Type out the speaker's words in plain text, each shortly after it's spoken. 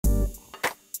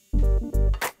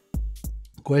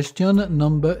Question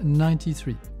number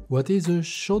 93. What is a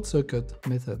short circuit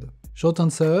method? Short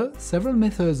answer, several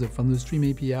methods from the Stream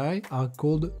API are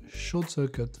called short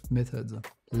circuit methods.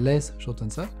 Less short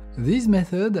answer, this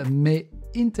method may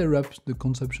interrupt the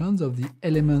consumptions of the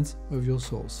elements of your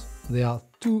source. There are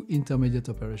 2 intermediate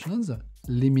operations,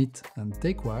 limit and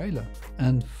take while,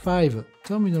 and 5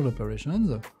 terminal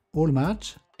operations, all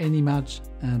match, any match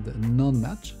and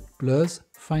non-match, plus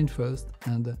find first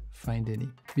and find any.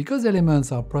 Because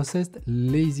elements are processed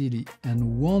lazily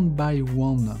and one by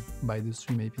one by the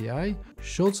Stream API,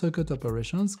 short-circuit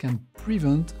operations can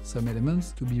prevent some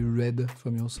elements to be read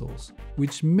from your source,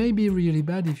 which may be really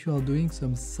bad if you are doing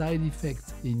some side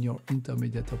effects in your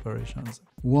intermediate operations.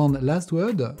 One last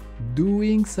word,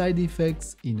 doing side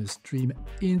effects in a Stream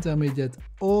intermediate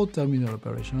or terminal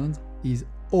operations is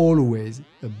always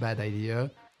a bad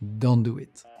idea. Don't do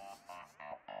it.